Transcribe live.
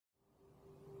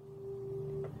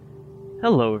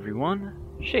Hello everyone,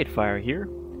 Shadefire here,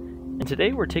 and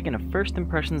today we're taking a first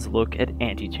impressions look at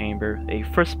Antichamber, a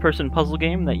first-person puzzle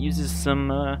game that uses some,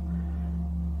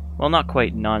 well, not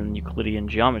quite non-Euclidean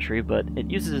geometry, but it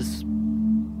uses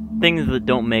things that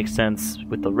don't make sense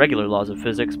with the regular laws of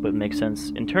physics, but make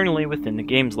sense internally within the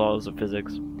game's laws of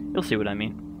physics. You'll see what I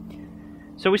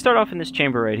mean. So we start off in this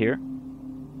chamber right here.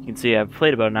 You can see I've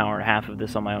played about an hour and a half of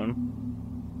this on my own.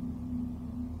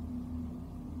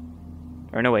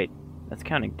 Or no, wait. That's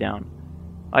counting down.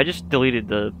 I just deleted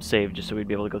the save just so we'd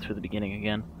be able to go through the beginning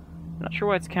again. I'm not sure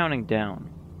why it's counting down.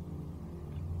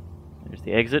 There's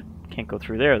the exit. Can't go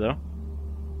through there, though.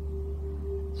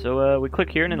 So we click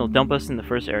here and it'll dump us in the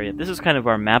first area. This is kind of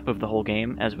our map of the whole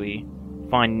game as we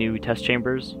find new test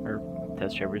chambers, the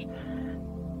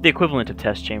equivalent of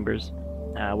test chambers.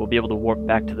 We'll be able to warp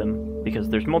back to them because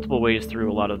there's multiple ways through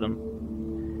a lot of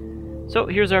them. So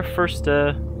here's our first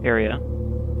area.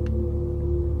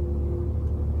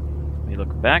 We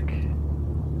look back.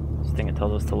 This thing, it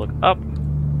tells us to look up.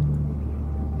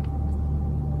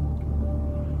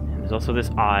 And there's also this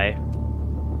eye,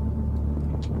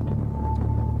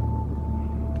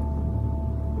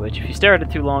 which if you stare at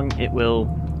it too long, it will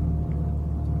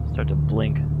start to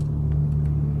blink.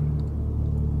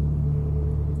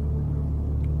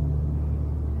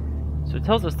 So it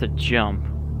tells us to jump.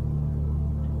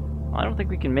 Well, I don't think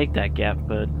we can make that gap,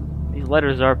 but these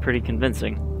letters are pretty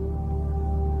convincing.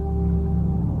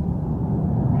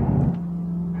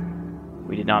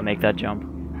 We did not make that jump.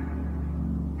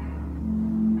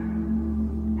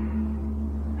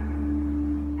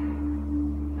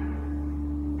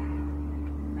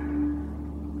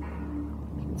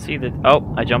 You can see that.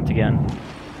 Oh, I jumped again.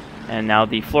 And now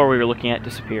the floor we were looking at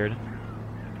disappeared.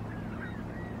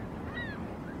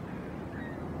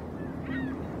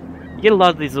 You get a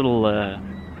lot of these little,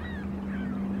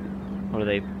 what are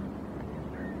they?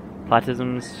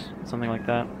 Platisms? Something like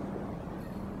that.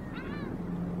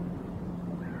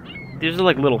 These are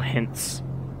like little hints.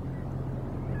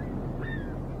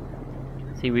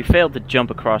 See, we failed to jump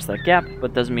across that gap,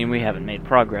 but doesn't mean we haven't made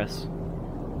progress.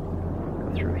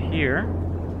 Go through here.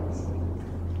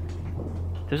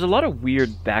 There's a lot of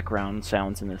weird background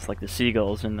sounds in this, like the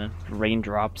seagulls and the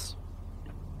raindrops.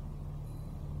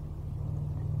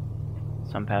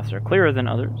 Some paths are clearer than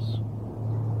others.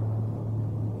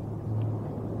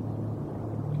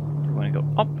 Do we want to go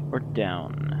up or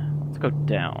down? Let's go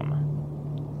down.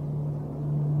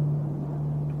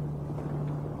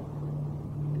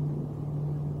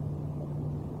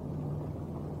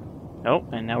 Oh,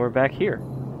 and now we're back here.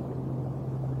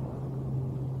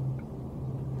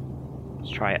 Let's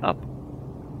try up.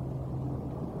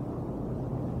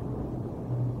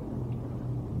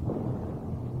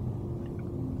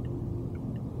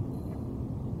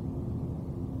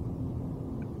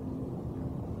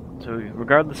 So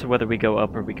regardless of whether we go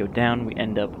up or we go down, we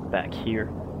end up back here.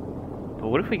 But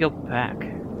what if we go back?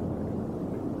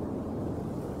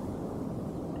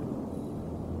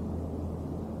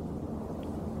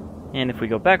 And if we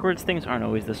go backwards, things aren't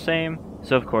always the same,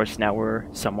 so of course now we're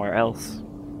somewhere else.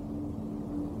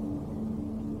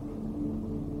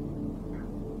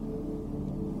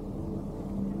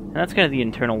 And that's kind of the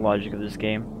internal logic of this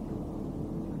game.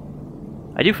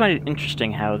 I do find it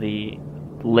interesting how the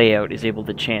layout is able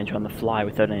to change on the fly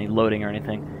without any loading or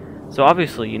anything. So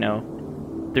obviously, you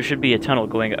know, there should be a tunnel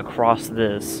going across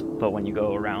this, but when you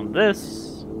go around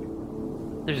this,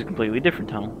 there's a completely different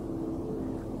tunnel.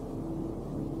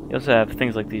 You also have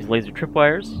things like these laser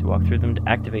tripwires. You walk through them to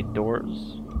activate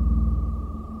doors.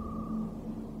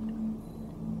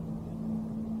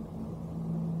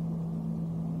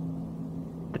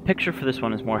 The picture for this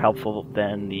one is more helpful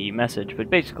than the message, but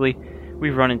basically,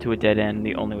 we've run into a dead end.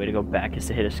 The only way to go back is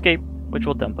to hit escape, which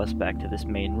will dump us back to this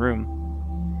main room.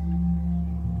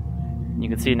 You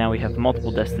can see now we have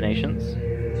multiple destinations.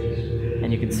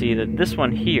 And you can see that this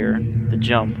one here, the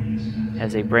jump,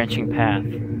 has a branching path.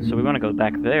 So we want to go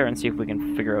back there and see if we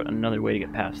can figure out another way to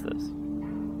get past this.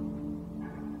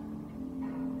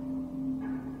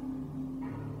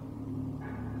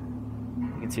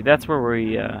 You can see that's where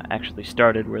we actually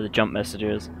started, where the jump message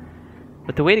is.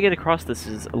 But the way to get across this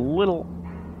is a little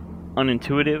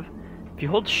unintuitive. If you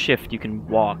hold shift, you can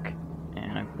walk.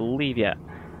 And I believe, yeah,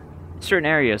 in certain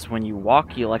areas, when you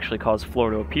walk, you'll actually cause floor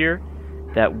to appear.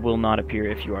 That will not appear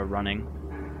if you are running.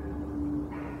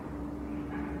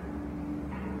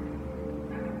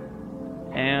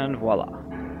 And voila.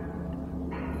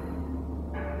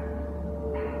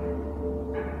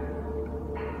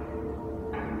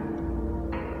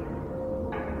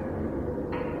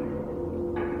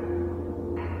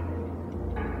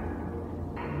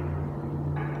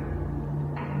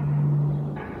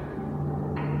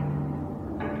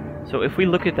 So if we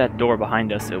look at that door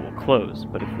behind us, it will close.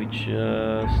 But if we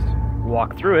just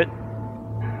walk through it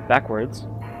backwards,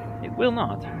 it will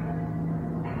not.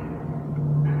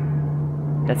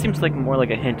 That seems like more like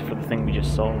a hint for the thing we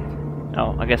just solved.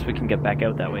 Oh, I guess we can get back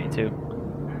out that way too.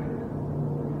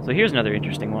 So here's another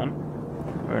interesting one.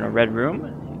 We're in a red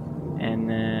room, and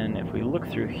then if we look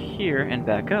through here and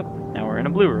back up, now we're in a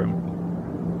blue room.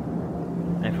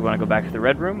 And if we want to go back to the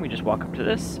red room, we just walk up to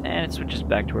this, and it switches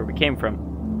back to where we came from.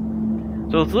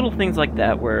 So it's little things like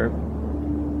that where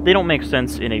they don't make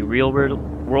sense in a real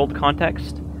world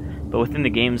context, but within the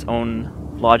game's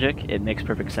own logic, it makes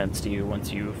perfect sense to you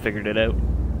once you've figured it out.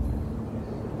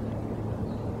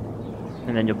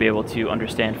 And then you'll be able to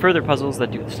understand further puzzles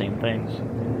that do the same things.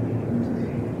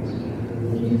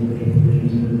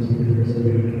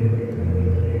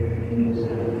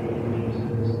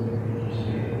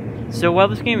 So while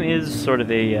this game is sort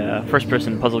of a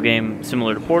first-person puzzle game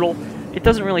similar to Portal, it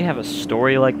doesn't really have a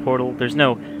story like Portal. It's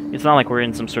not like we're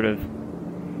in some sort of,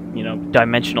 you know,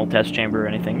 dimensional test chamber or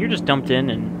anything. You're just dumped in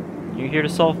and you're here to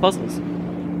solve puzzles.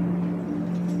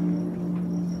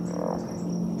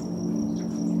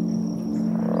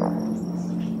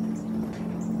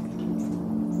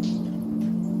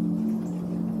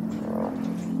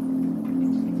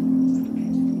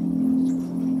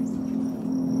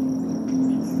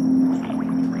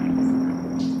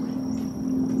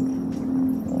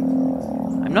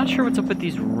 I'm not sure what's up with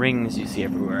these rings you see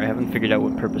everywhere. I haven't figured out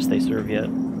what purpose they serve yet.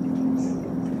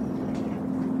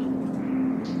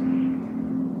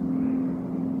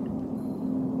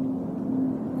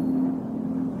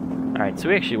 Alright, so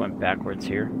we actually went backwards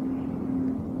here.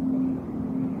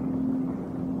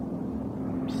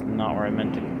 It's not where I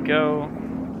meant to go.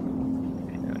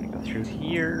 Okay, I'm gonna go through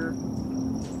here.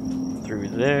 Through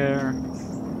there.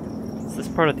 It's this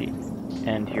part at the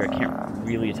end here. I can't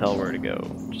really tell where to go,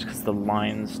 just because the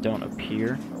lines don't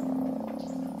appear.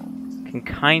 You can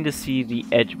kind of see the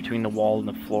edge between the wall and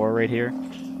the floor right here.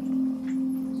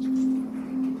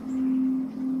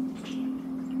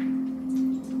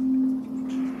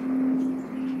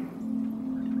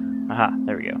 Aha,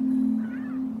 there we go.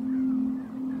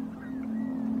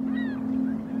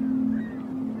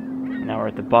 Now we're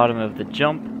at the bottom of the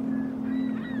jump.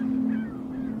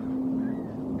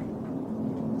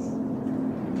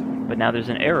 But now there's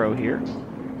an arrow here.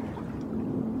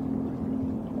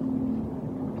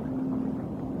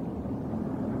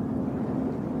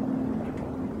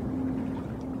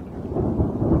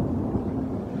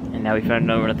 And now we found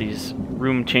another one of these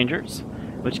room changers,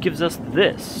 which gives us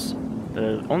this.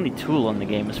 The only tool in the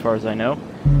game, as far as I know.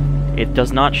 It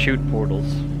does not shoot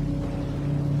portals.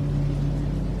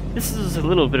 This is a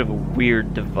little bit of a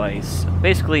weird device.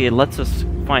 Basically, it lets us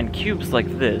find cubes like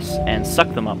this and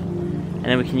suck them up. And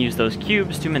then we can use those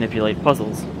cubes to manipulate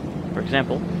puzzles. For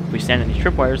example, if we stand on these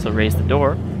tripwires, they'll raise the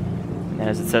door. And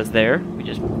as it says there, we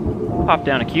just pop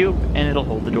down a cube and it'll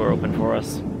hold the door open for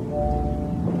us.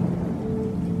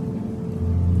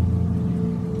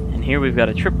 And here we've got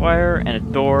a tripwire and a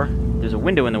door. There's a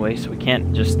window in the way, so we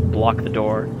can't just block the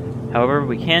door. However,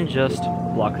 we can just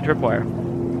block the tripwire.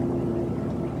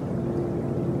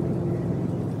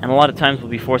 And a lot of times we'll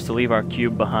be forced to leave our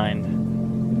cube behind.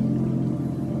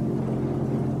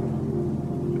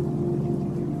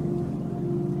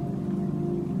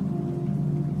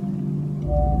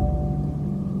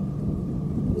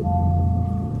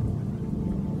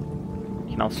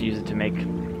 You can also use it to make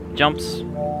jumps.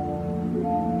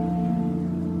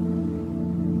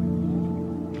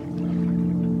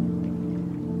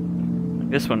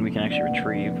 This one we can actually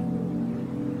retrieve.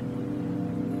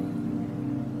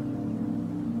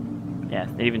 Yeah,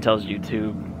 it even tells you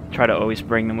to try to always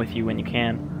bring them with you when you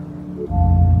can.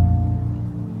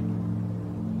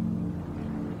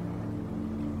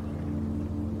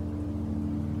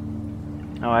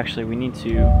 Oh, actually, we need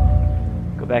to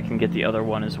go back and get the other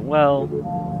one as well.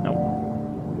 Nope.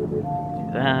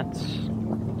 Do that.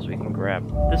 So we can grab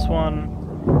this one.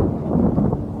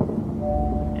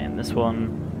 And this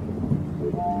one.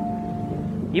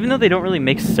 Even though they don't really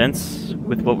make sense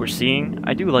with what we're seeing,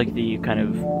 I do like the kind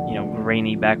of, you know,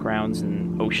 rainy backgrounds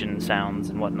and ocean sounds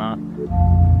and whatnot.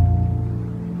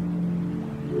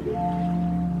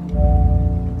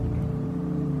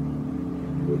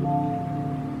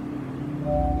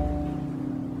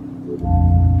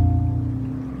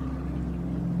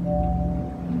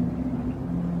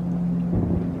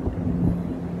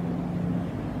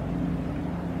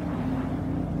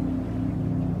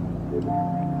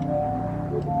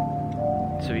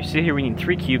 So you see here we need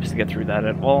 3 cubes to get through that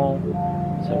at all,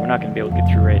 so we're not going to be able to get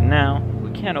through right now.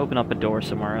 We can open up a door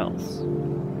somewhere else.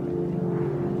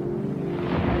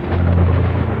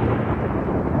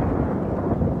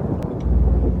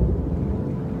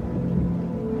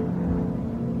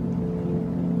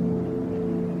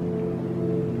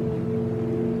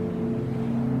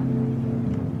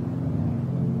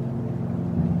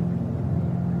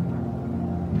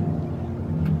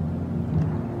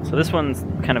 So this one's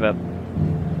kind of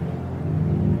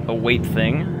a weight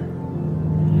thing.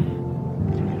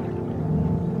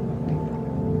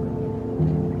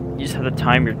 You just have to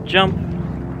time your jump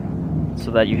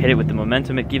so that you hit it with the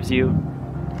momentum it gives you.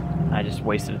 I just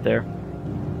wasted it there.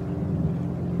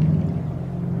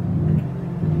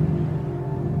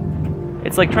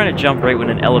 It's like trying to jump right when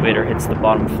an elevator hits the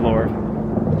bottom floor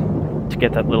to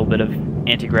get that little bit of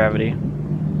anti-gravity.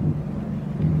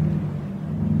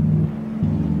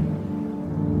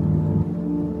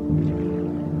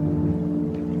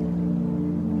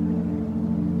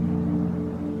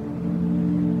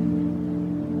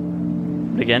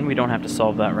 But again, we don't have to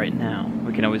solve that right now.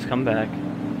 We can always come back.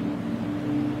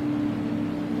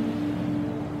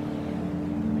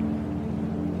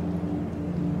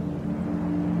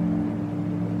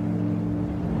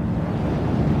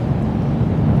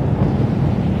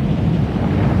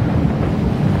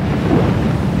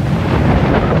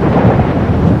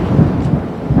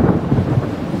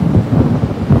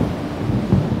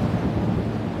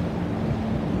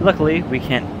 Luckily, we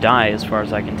can't die as far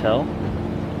as I can tell,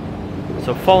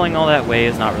 so falling all that way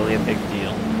is not really a big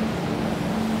deal.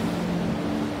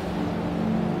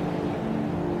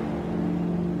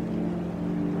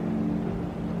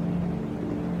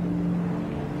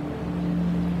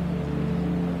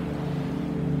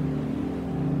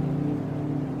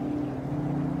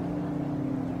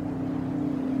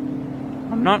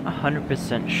 I'm not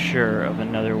 100% sure of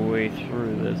another way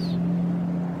through this.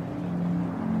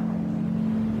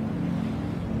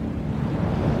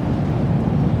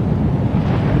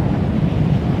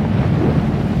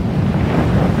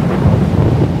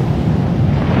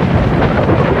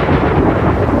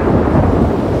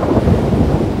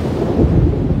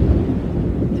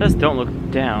 It says don't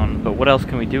look down, but what else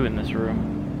can we do in this room?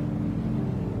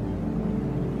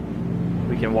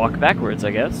 We can walk backwards,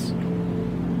 I guess.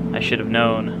 I should have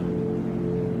known.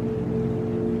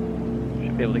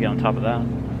 Should be able to get on top of that.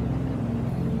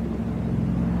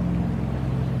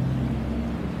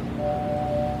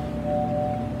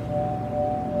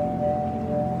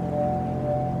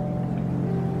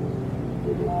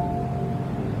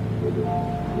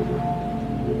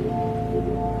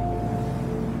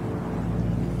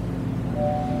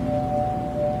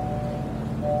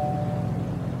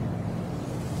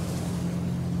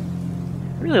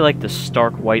 I really like the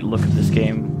stark white look of this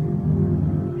game.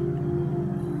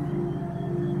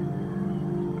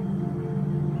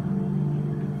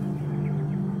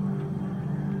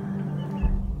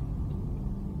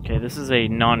 Okay, this is a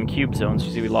non-cube zone, so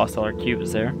you see we lost all our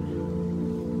cubes there.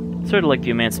 Sort of like the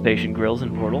Emancipation grills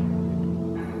in Portal.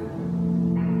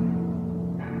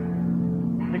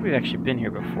 I think we've actually been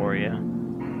here before, yeah.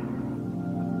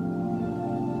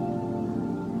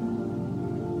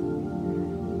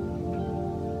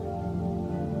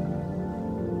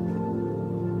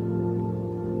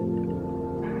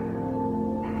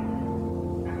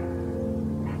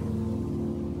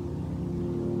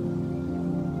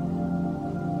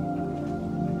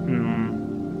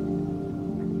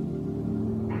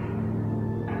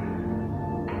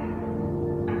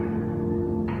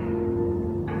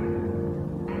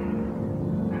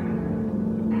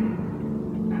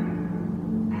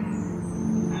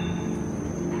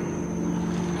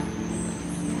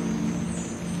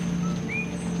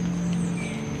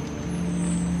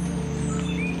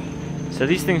 So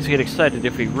these things get excited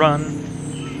if we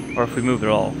run, or if we move at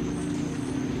all.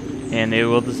 And they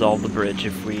will dissolve the bridge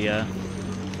if we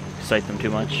excite them too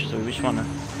much. So we just want to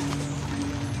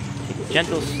take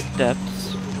gentle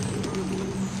steps.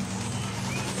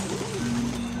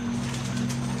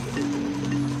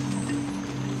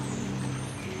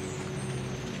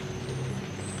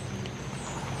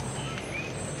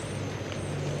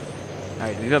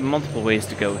 Alright, we've got multiple ways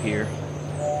to go here.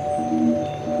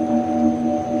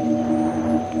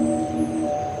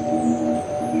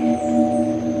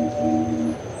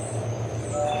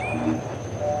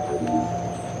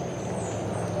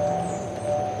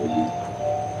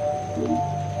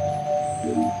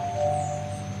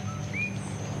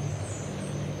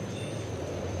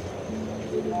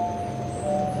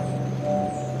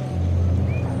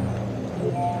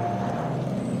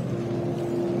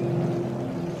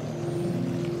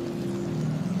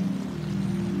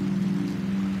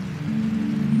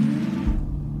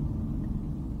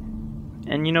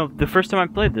 And you know, the first time I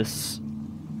played this,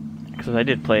 because I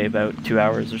did play about 2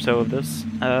 hours or so of this,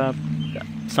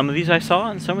 some of these I saw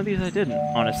and some of these I didn't,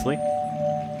 honestly.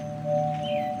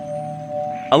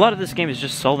 A lot of this game is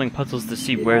just solving puzzles to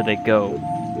see where they go,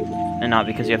 and not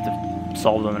because you have to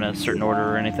solve them in a certain order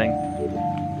or anything.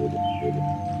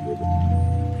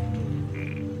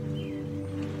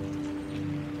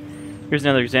 Here's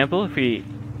another example. If we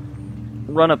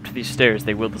run up to these stairs,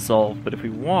 they will dissolve, but if we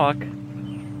walk...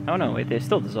 Oh no, wait, they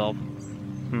still dissolve.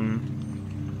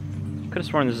 Could have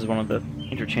sworn this is one of the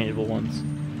interchangeable ones.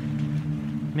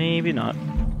 Maybe not.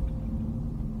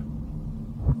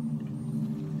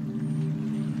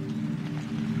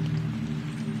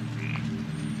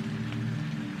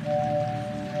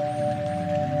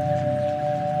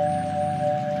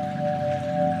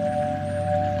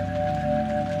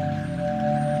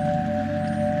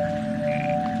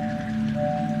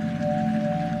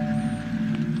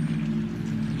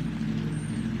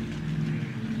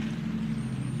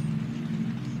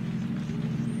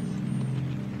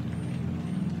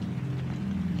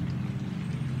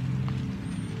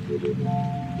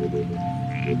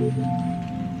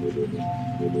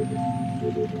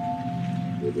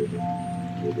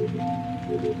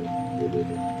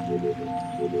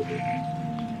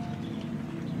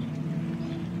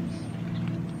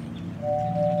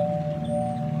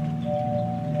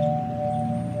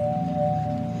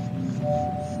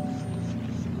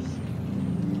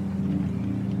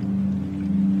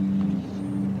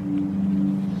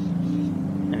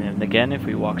 And again, if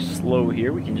we walk slow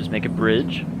here, we can just make a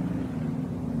bridge.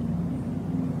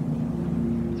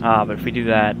 But if we do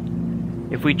that,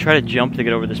 if we try to jump to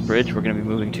get over this bridge, we're going to be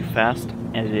moving too fast,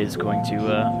 and it is going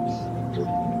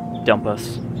to dump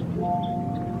us.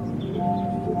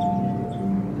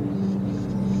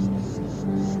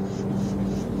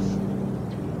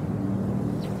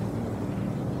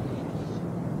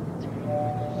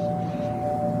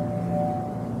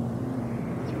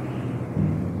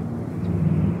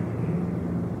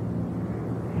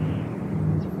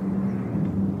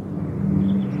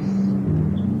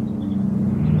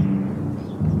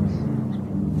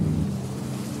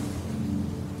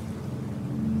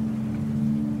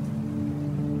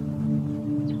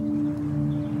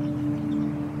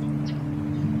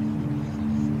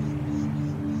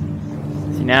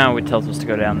 Now it tells us to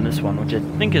go down this one, which I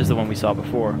think is the one we saw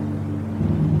before.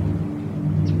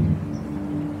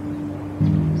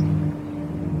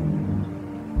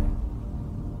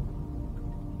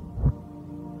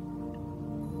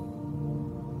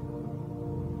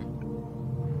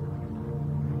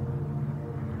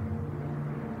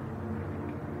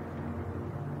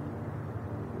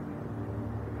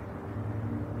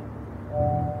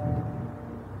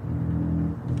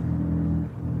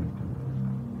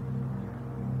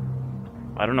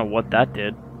 I don't know what that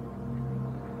did.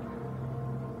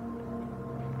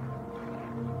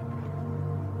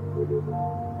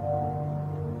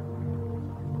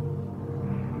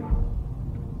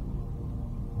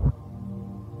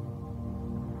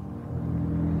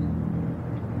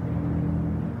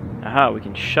 Aha, we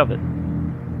can shove it.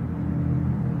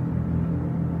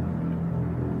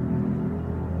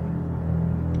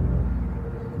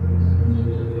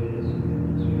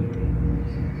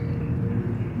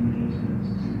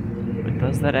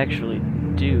 Does that actually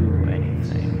do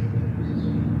anything?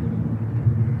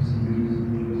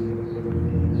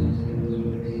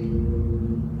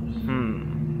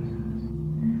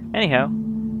 Anyhow,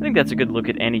 I think that's a good look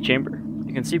at Antichamber.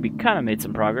 You can see we kind of made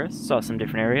some progress, saw some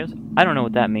different areas. I don't know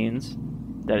what that means,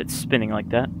 that it's spinning like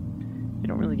that. They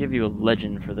don't really give you a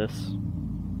legend for this.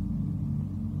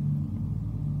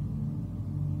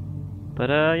 But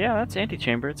yeah, that's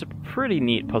Antichamber. It's a pretty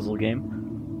neat puzzle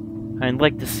game. I'd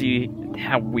like to see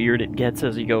how weird it gets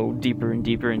as you go deeper and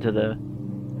deeper into the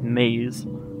maze.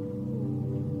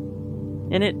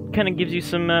 And it kind of gives you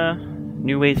some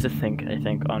new ways to think, I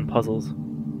think, on puzzles.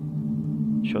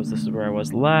 Shows this is where I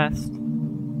was last.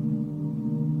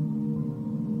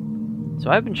 So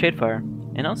I've been Shadefire,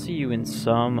 and I'll see you in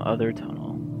some other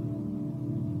tunnel.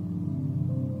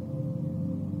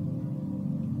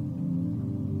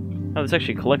 Oh, this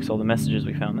actually collects all the messages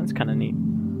we found. That's kind of neat.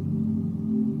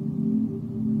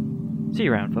 See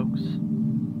you around, folks.